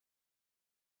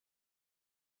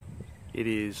It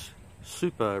is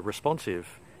super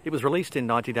responsive. It was released in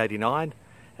 1989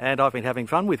 and I've been having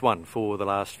fun with one for the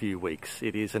last few weeks.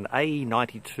 It is an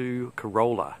A92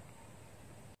 Corolla.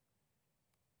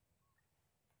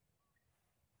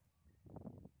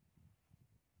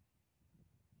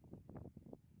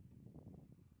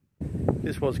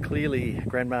 This was clearly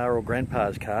Grandma or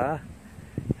Grandpa's car,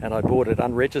 and I bought it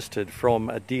unregistered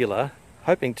from a dealer,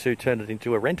 hoping to turn it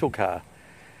into a rental car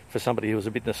for somebody who was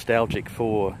a bit nostalgic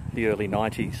for the early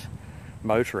 90s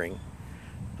motoring.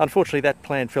 Unfortunately, that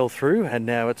plan fell through and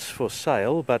now it's for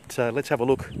sale, but let's have a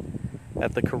look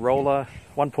at the Corolla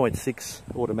 1.6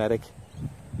 automatic,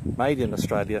 made in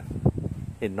Australia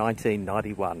in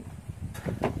 1991.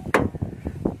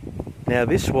 Now,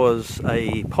 this was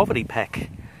a poverty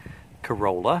pack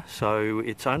Corolla, so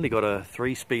it's only got a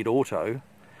 3-speed auto,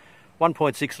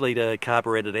 1.6 litre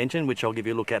carburetted engine, which I'll give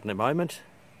you a look at in a moment.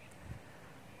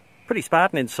 Pretty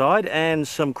Spartan inside, and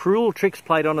some cruel tricks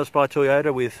played on us by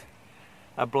Toyota with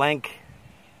a blank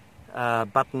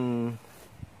button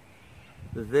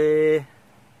there.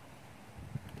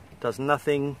 Does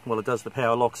nothing. Well, it does the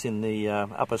power locks in the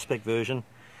upper spec version,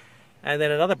 and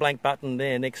then another blank button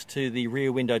there next to the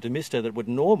rear window demister that would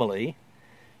normally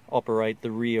operate the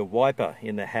rear wiper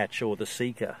in the hatch or the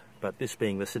seeker, but this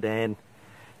being the sedan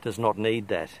does not need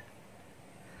that.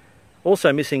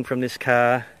 Also missing from this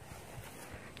car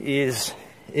is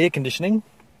air conditioning.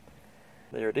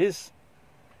 There it is.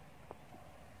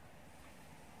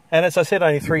 And as I said,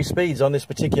 only 3 speeds on this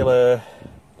particular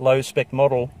low spec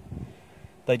model.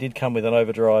 They did come with an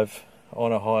overdrive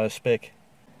on a higher spec.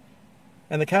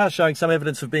 And the car's showing some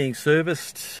evidence of being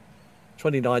serviced.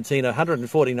 2019,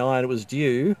 149 it was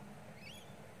due,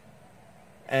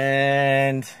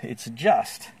 and it's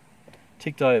just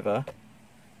ticked over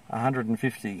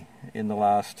 150 in the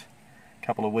last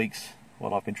couple of weeks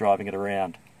while I've been driving it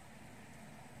around.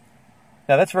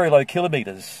 Now that's very low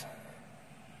kilometres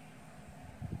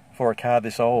for a car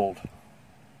this old,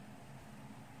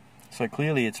 so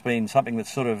clearly it's been something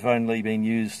that's sort of only been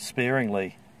used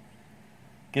sparingly,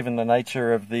 given the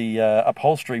nature of the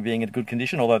upholstery being in good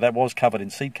condition, although that was covered in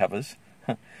seat covers.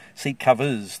 Seat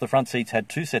covers, the front seats had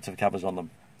 2 sets of covers on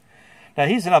them. Now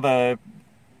here's another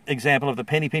example of the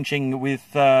penny pinching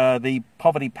with the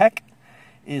poverty pack,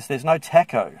 is there's no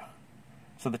tacho.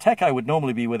 So the tacho would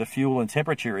normally be where the fuel and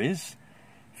temperature is.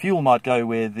 Fuel might go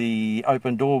where the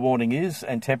open door warning is,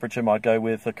 and temperature might go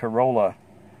where the Corolla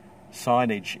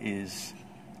signage is.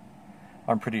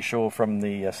 I'm pretty sure from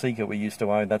the Seeker we used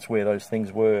to own, that's where those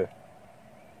things were.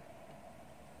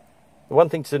 The one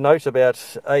thing to note about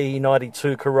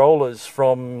A92 Corollas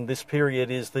from this period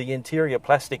is the interior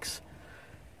plastics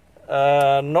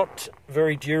are not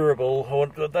very durable. Or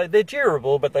they're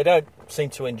durable, but they don't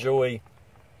seem to enjoy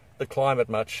the climate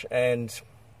much, and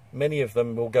many of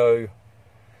them will go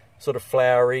sort of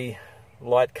flowery,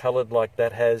 light coloured like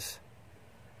that has.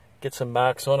 Get some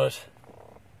marks on it.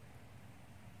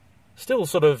 Still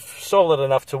sort of solid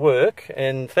enough to work,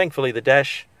 and thankfully the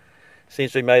dash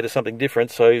seems to be made of something different,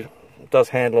 so it does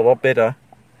handle a lot better.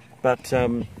 But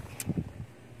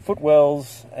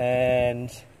footwells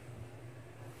and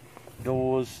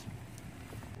doors,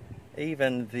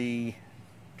 even the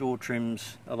door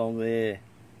trims along there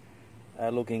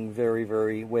are looking very,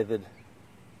 very weathered.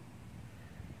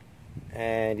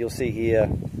 And you'll see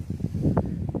here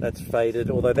that's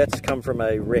faded, although that's come from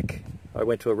a wreck. I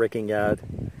went to a wrecking yard,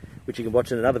 which you can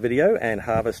watch in another video, and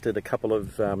harvested a couple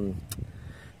of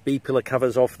B-pillar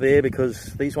covers off there,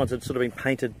 because these ones had sort of been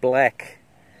painted black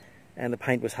and the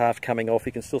paint was half coming off.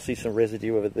 You can still see some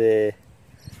residue of it there.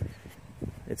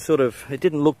 It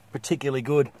didn't look particularly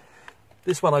good.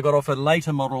 This one I got off a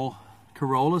later model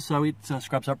Corolla, so it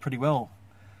scrubs up pretty well,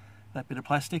 that bit of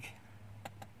plastic.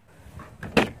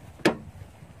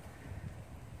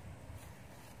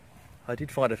 I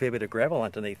did find a fair bit of gravel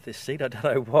underneath this seat. I don't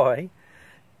know why.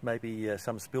 Maybe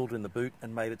some spilled in the boot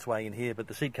and made its way in here, but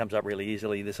the seat comes up really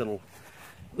easily. There's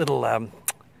little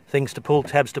things to pull,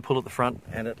 tabs to pull at the front,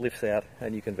 and it lifts out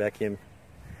and you can vacuum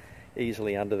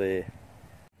easily under there.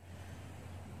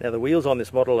 Now the wheels on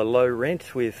this model are low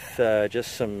rent with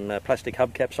just some plastic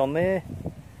hubcaps on there.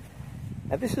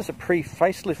 And this is a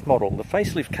pre-facelift model. The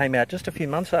facelift came out just a few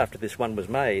months after this one was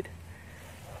made.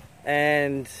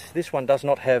 And this one does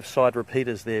not have side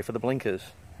repeaters there for the blinkers.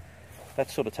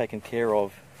 That's sort of taken care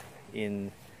of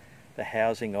in the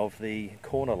housing of the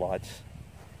corner lights.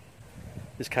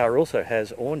 This car also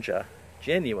has Oranger,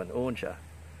 genuine Oranger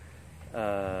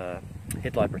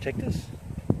headlight protectors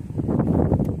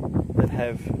that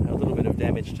have a little bit of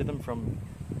damage to them from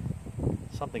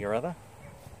something or other.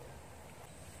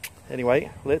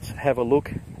 Anyway, let's have a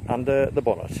look under the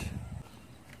bonnet.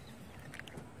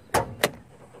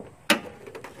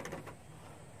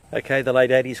 Okay, the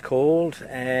late 80s called,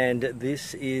 and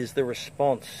this is the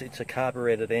response. It's a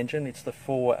carburetted engine. It's the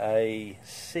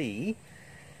 4AC.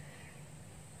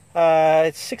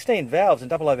 It's 16 valves and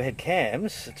double overhead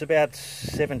cams. It's about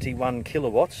 71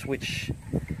 kilowatts, which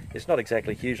is not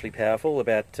exactly hugely powerful,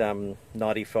 about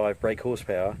 95 brake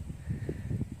horsepower.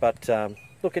 But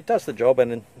look, it does the job,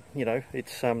 and you know,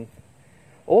 it's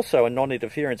also a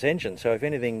non-interference engine, so if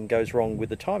anything goes wrong with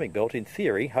the timing belt, in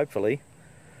theory, hopefully,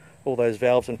 all those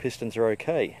valves and pistons are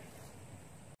okay.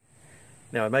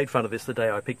 Now, I made fun of this the day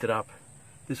I picked it up.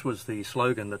 This was the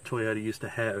slogan that Toyota used to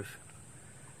have.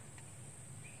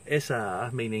 SR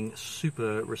meaning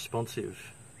super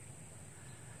responsive.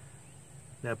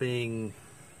 Now, being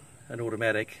an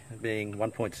automatic, being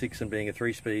 1.6 and being a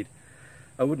 3-speed,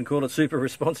 I wouldn't call it super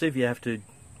responsive. You have to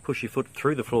push your foot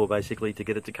through the floor basically to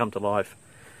get it to come to life.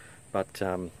 But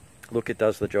look, it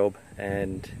does the job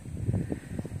and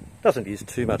doesn't use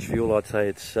too much fuel. I'd say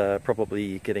it's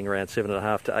probably getting around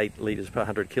 7.5 to 8 litres per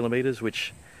 100 kilometres,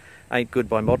 which ain't good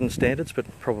by modern standards, but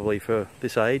probably for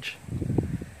this age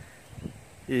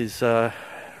is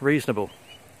reasonable.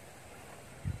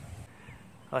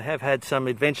 I have had some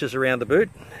adventures around the boot,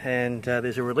 and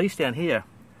there's a release down here,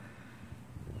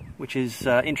 which is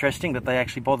interesting that they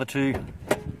actually bother to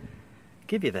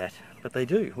give you that, but they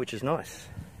do, which is nice.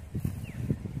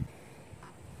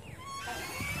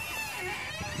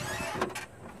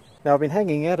 Now, I've been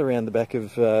hanging out around the back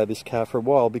of this car for a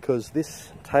while because this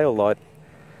tail light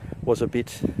was a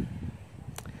bit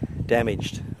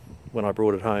damaged when I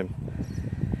brought it home.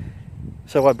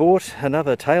 So I bought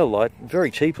another tail light very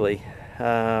cheaply,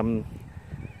 and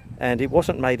it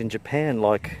wasn't made in Japan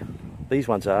like these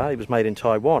ones are. It was made in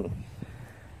Taiwan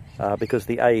because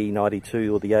the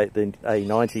AE92 or the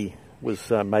A90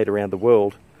 was made around the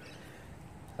world,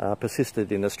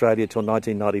 persisted in Australia till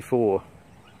 1994.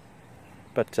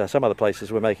 But some other places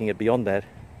were making it beyond that.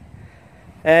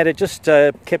 And it just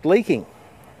kept leaking.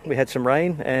 We had some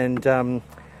rain and the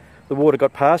water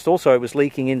got past. Also, it was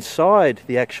leaking inside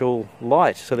the actual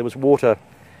light. So there was water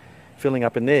filling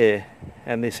up in there.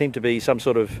 And there seemed to be some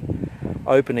sort of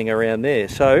opening around there.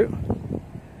 So,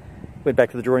 went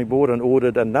back to the drawing board and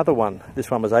ordered another one. This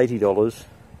one was $80.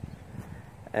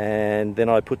 And then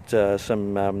I put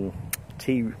some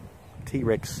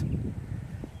T-Rex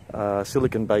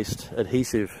silicon-based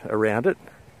adhesive around it,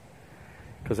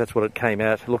 because that's what it came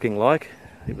out looking like.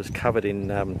 It was covered in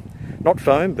not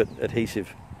foam but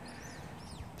adhesive.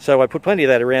 So I put plenty of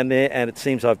that around there, and it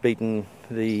seems I've beaten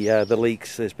the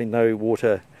leaks. There's been no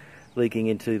water leaking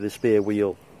into the spare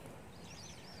wheel.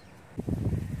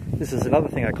 This is another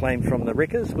thing I claimed from the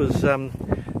wreckers, was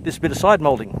this bit of side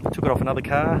moulding. Took it off another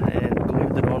car and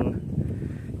glued it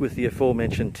on with the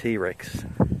aforementioned T-Rex.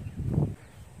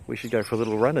 We should go for a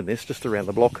little run in this, just around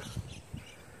the block.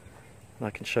 And I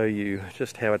can show you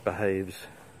just how it behaves,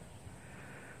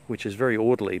 which is very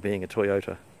orderly, being a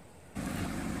Toyota.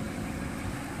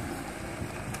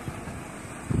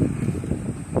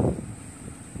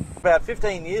 About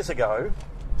 15 years ago,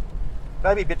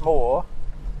 maybe a bit more,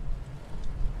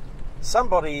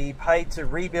 somebody paid to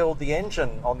rebuild the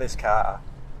engine on this car.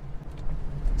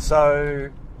 So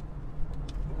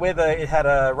whether it had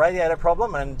a radiator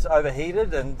problem and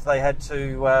overheated and they had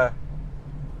to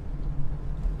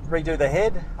redo the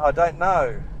head, I don't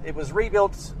know. It was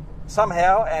rebuilt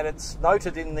somehow, and it's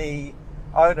noted in the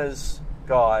owner's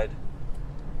guide.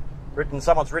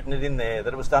 Someone's written it in there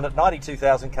that it was done at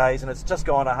 92,000 Ks and it's just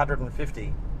gone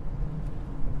 150.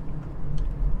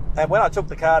 And when I took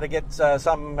the car to get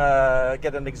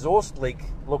get an exhaust leak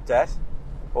looked at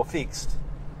or fixed,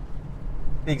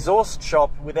 the exhaust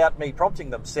shop, without me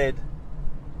prompting them, said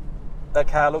that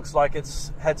car looks like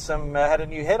it's had a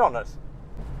new head on it.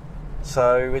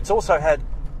 So it's also had,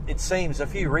 it seems, a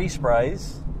few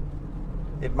resprays.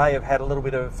 It may have had a little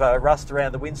bit of rust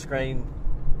around the windscreen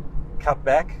cut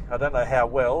back. I don't know how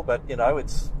well, but you know,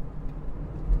 it's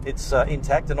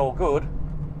intact and all good.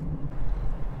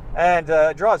 And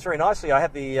it drives very nicely. I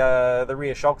had the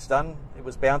rear shocks done. It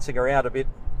was bouncing around a bit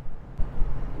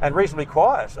and reasonably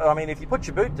quiet. I mean, if you put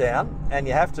your boot down and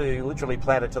you have to literally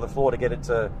plant it to the floor to get it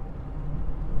to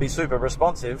be super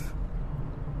responsive,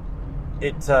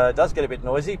 it does get a bit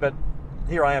noisy, but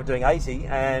here I am doing 80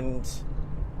 and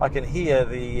I can hear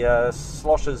the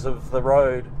sloshes of the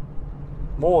road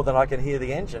more than I can hear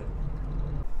the engine.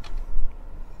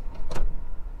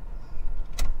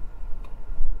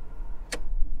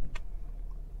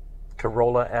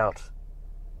 Corolla out.